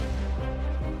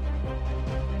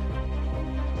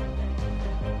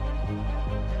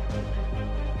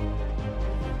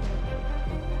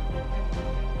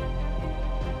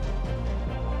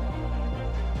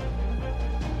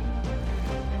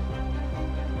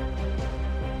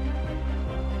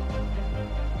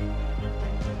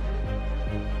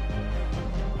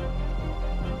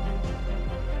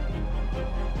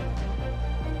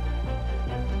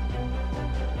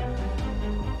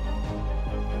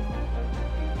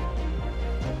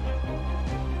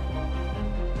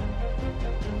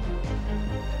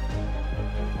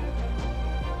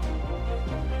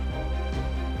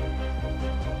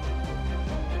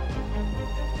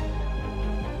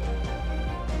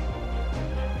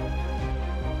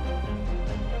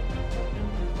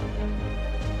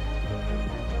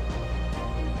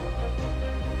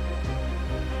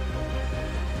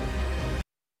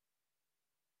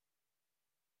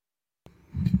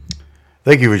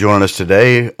Thank you for joining us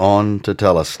today on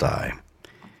Tetelestai.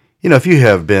 If you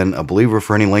have been a believer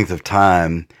for any length of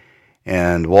time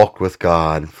and walked with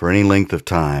God for any length of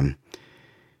time,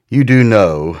 you do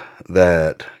know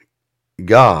that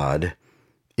God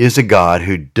is a God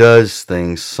who does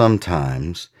things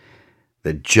sometimes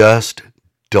that just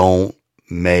don't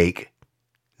make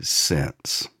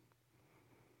sense.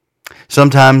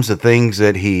 Sometimes the things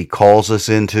that He calls us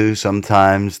into,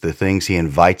 sometimes the things He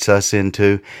invites us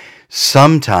into,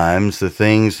 sometimes the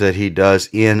things that He does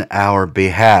in our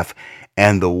behalf,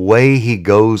 and the way He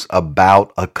goes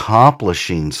about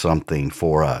accomplishing something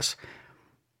for us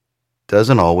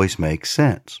doesn't always make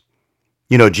sense.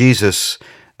 Jesus,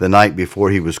 the night before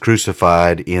He was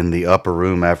crucified in the upper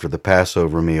room after the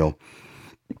Passover meal,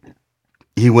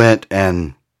 He went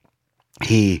and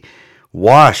He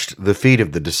washed the feet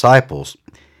of the disciples.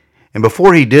 And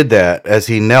before He did that, as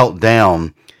He knelt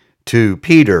down to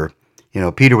Peter,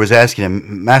 Peter was asking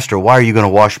Him, "Master, why are you going to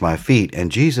wash my feet?"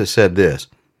 And Jesus said this.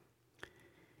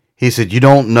 He said, "You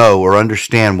don't know or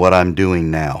understand what I'm doing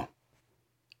now,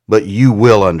 but you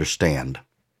will understand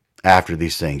after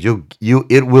these things.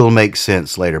 It will make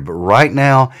sense later, but right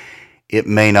now it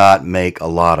may not make a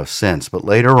lot of sense, but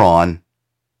later on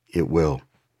it will."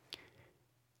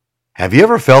 Have you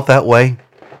ever felt that way?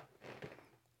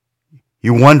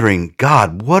 You're wondering,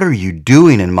 God, what are you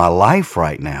doing in my life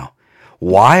right now?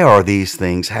 Why are these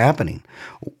things happening?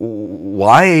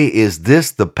 Why is this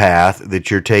the path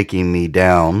that you're taking me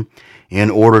down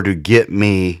in order to get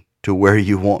me to where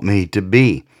you want me to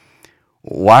be?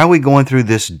 Why are we going through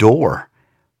this door?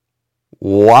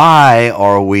 Why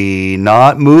are we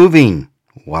not moving?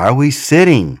 Why are we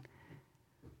sitting?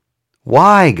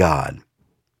 Why, God?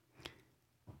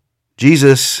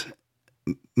 Jesus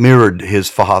mirrored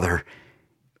His Father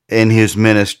in His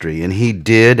ministry, and He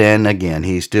did, and again,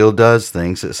 He still does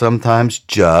things that sometimes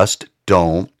just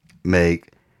don't make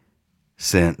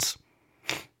sense.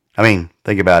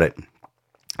 Think about it.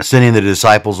 Sending the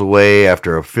disciples away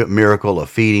after a miracle of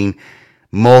feeding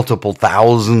multiple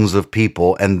thousands of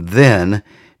people, and then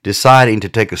deciding to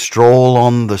take a stroll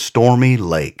on the stormy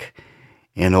lake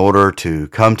in order to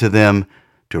come to them,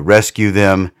 to rescue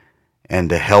them, and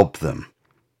to help them.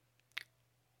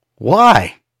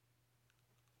 Why?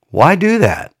 Why do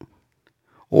that?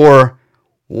 Or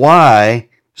why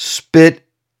spit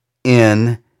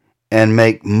in and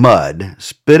make mud,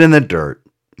 spit in the dirt,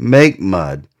 make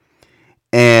mud,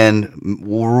 and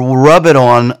rub it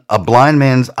on a blind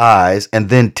man's eyes and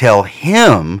then tell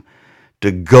him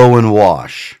to go and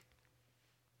wash?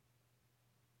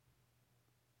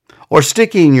 Or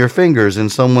sticking your fingers in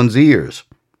someone's ears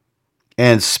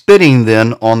and spitting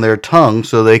then on their tongue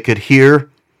so they could hear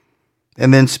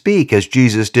and then speak, as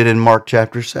Jesus did in Mark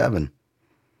chapter 7.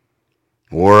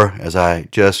 Or, as I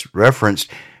just referenced,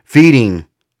 feeding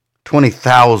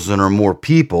 20,000 or more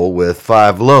people with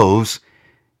 5 loaves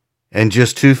and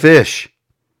just 2 fish.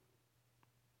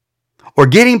 Or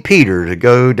getting Peter to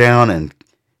go down and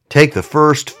take the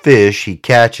first fish he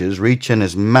catches, reach in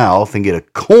his mouth and get a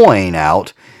coin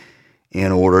out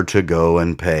in order to go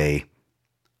and pay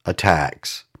a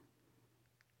tax.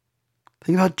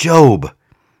 Think about Job.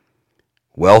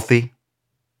 Wealthy,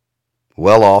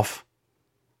 well off,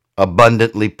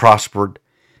 abundantly prospered,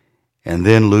 and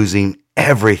then losing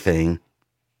everything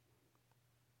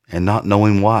and not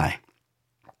knowing why.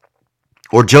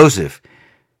 Or Joseph,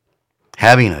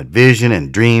 having a vision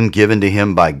and dream given to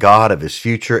him by God of his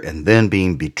future, and then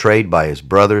being betrayed by his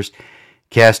brothers,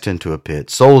 cast into a pit,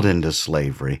 sold into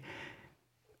slavery,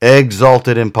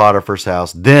 exalted in Potiphar's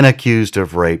house, then accused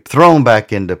of rape, thrown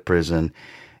back into prison,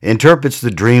 interprets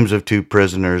the dreams of 2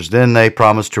 prisoners, then they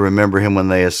promise to remember him when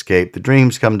they escape. The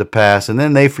dreams come to pass, and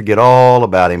then they forget all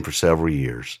about him for several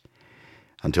years,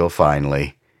 until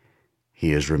finally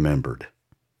he is remembered.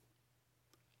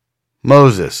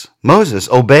 Moses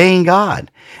obeying God,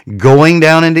 going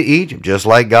down into Egypt, just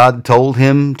like God told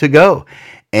him to go,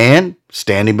 and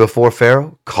standing before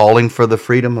Pharaoh, calling for the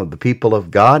freedom of the people of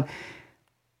God,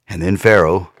 and then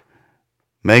Pharaoh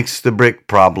makes the brick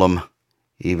problem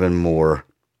even more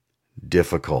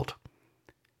difficult.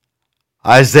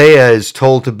 Isaiah is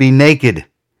told to be naked,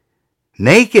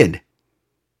 in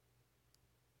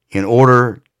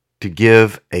order to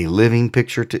give a living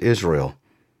picture to Israel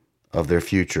of their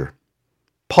future.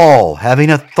 Paul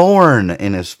having a thorn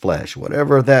in his flesh,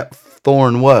 whatever that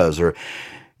thorn was, or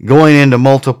going into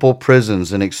multiple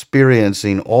prisons and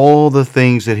experiencing all the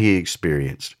things that he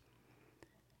experienced.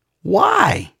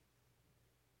 Why?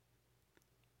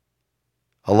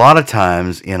 A lot of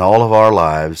times in all of our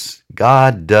lives,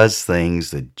 God does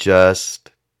things that just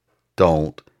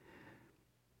don't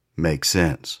make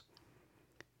sense.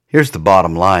 Here's the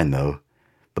bottom line, though.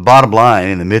 The bottom line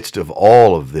in the midst of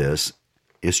all of this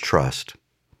is trust.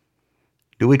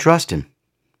 Do we trust Him?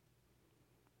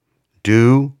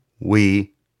 Do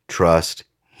we trust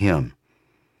Him?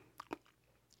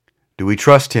 Do we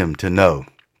trust Him to know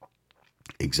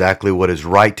exactly what is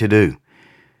right to do?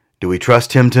 Do we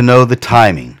trust Him to know the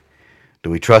timing? Do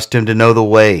we trust Him to know the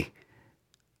way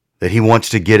that He wants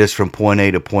to get us from point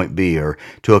A to point B, or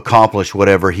to accomplish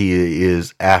whatever He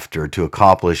is after to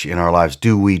accomplish in our lives?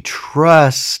 Do we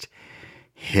trust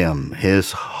Him,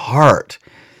 His heart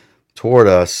toward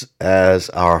us as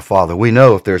our Father? We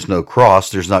know if there's no cross,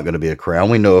 there's not going to be a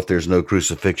crown. We know if there's no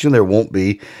crucifixion, there won't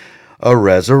be a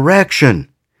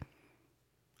resurrection.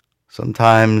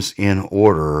 Sometimes in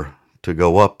order to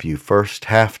go up, you first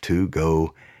have to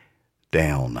go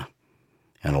down.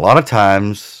 And a lot of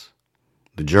times,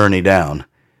 the journey down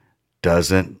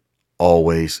doesn't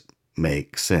always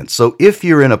make sense. So if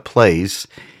you're in a place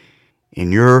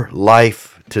in your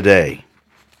life today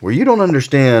where you don't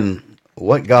understand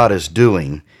what God is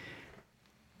doing,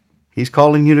 He's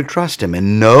calling you to trust Him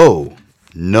and know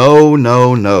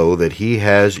that He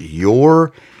has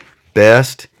your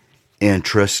best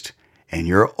interest and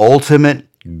your ultimate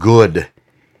good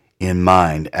in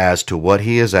mind as to what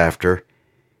He is after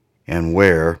and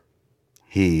where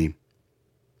He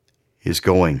is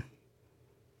going.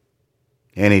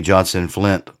 Annie Johnson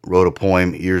Flint wrote a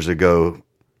poem years ago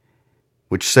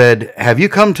which said, "Have you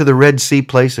come to the Red Sea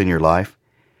place in your life,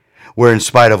 where in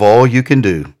spite of all you can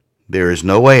do, there is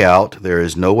no way out, there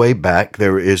is no way back,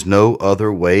 there is no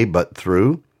other way but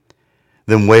through?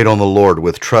 Then wait on the Lord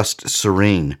with trust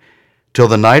serene, till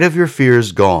the night of your fear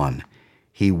is gone.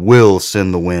 He will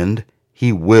send the wind,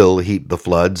 He will heap the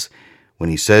floods,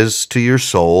 when He says to your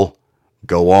soul,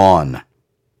 go on.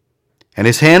 And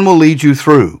His hand will lead you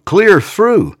through, clear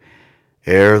through,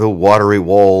 ere the watery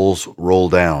walls roll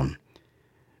down.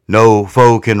 No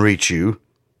foe can reach you,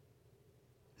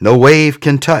 no wave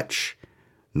can touch,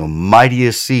 no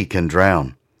mightiest sea can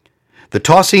drown. The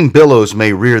tossing billows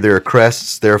may rear their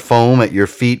crests, their foam at your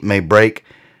feet may break,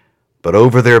 but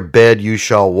over their bed you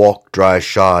shall walk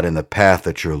dry-shod in the path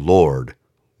that your Lord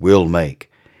will make.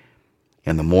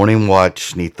 In the morning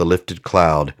watch, 'neath the lifted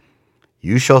cloud,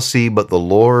 you shall see but the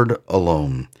Lord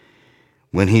alone,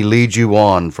 when He leads you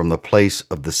on from the place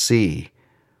of the sea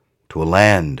to a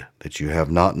land that you have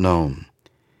not known.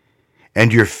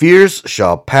 And your fears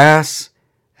shall pass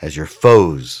as your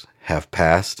foes have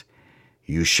passed.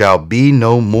 You shall be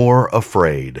no more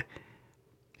afraid,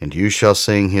 and you shall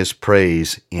sing His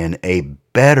praise in a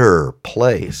better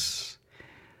place,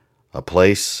 a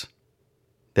place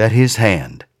that His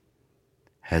hand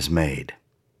has made."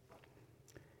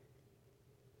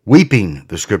 Weeping,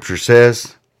 the Scripture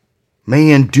says,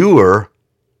 may endure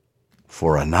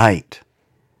for a night,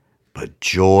 but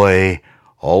joy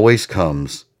always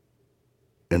comes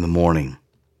in the morning.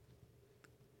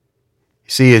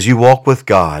 See, as you walk with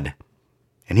God,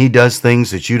 and He does things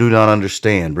that you do not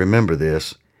understand, remember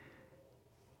this: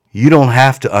 you don't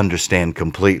have to understand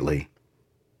completely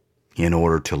in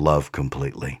order to love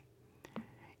completely.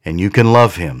 And you can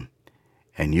love Him,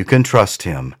 and you can trust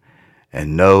Him,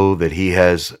 and know that He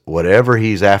has whatever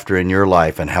He's after in your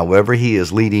life, and however He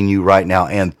is leading you right now,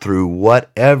 and through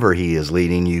whatever He is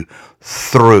leading you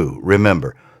through.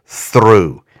 Remember,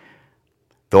 through.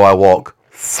 Though I walk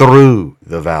through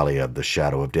the valley of the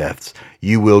shadow of death,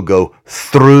 you will go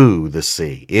through the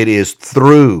sea. It is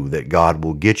through that God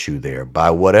will get you there by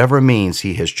whatever means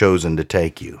He has chosen to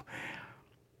take you.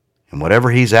 And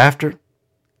whatever He's after,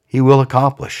 He will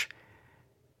accomplish.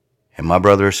 And my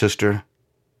brother or sister,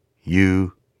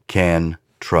 you can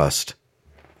trust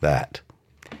that.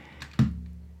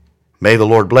 May the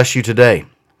Lord bless you today,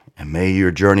 and may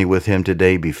your journey with Him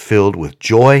today be filled with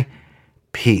joy,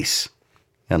 peace,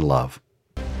 and love.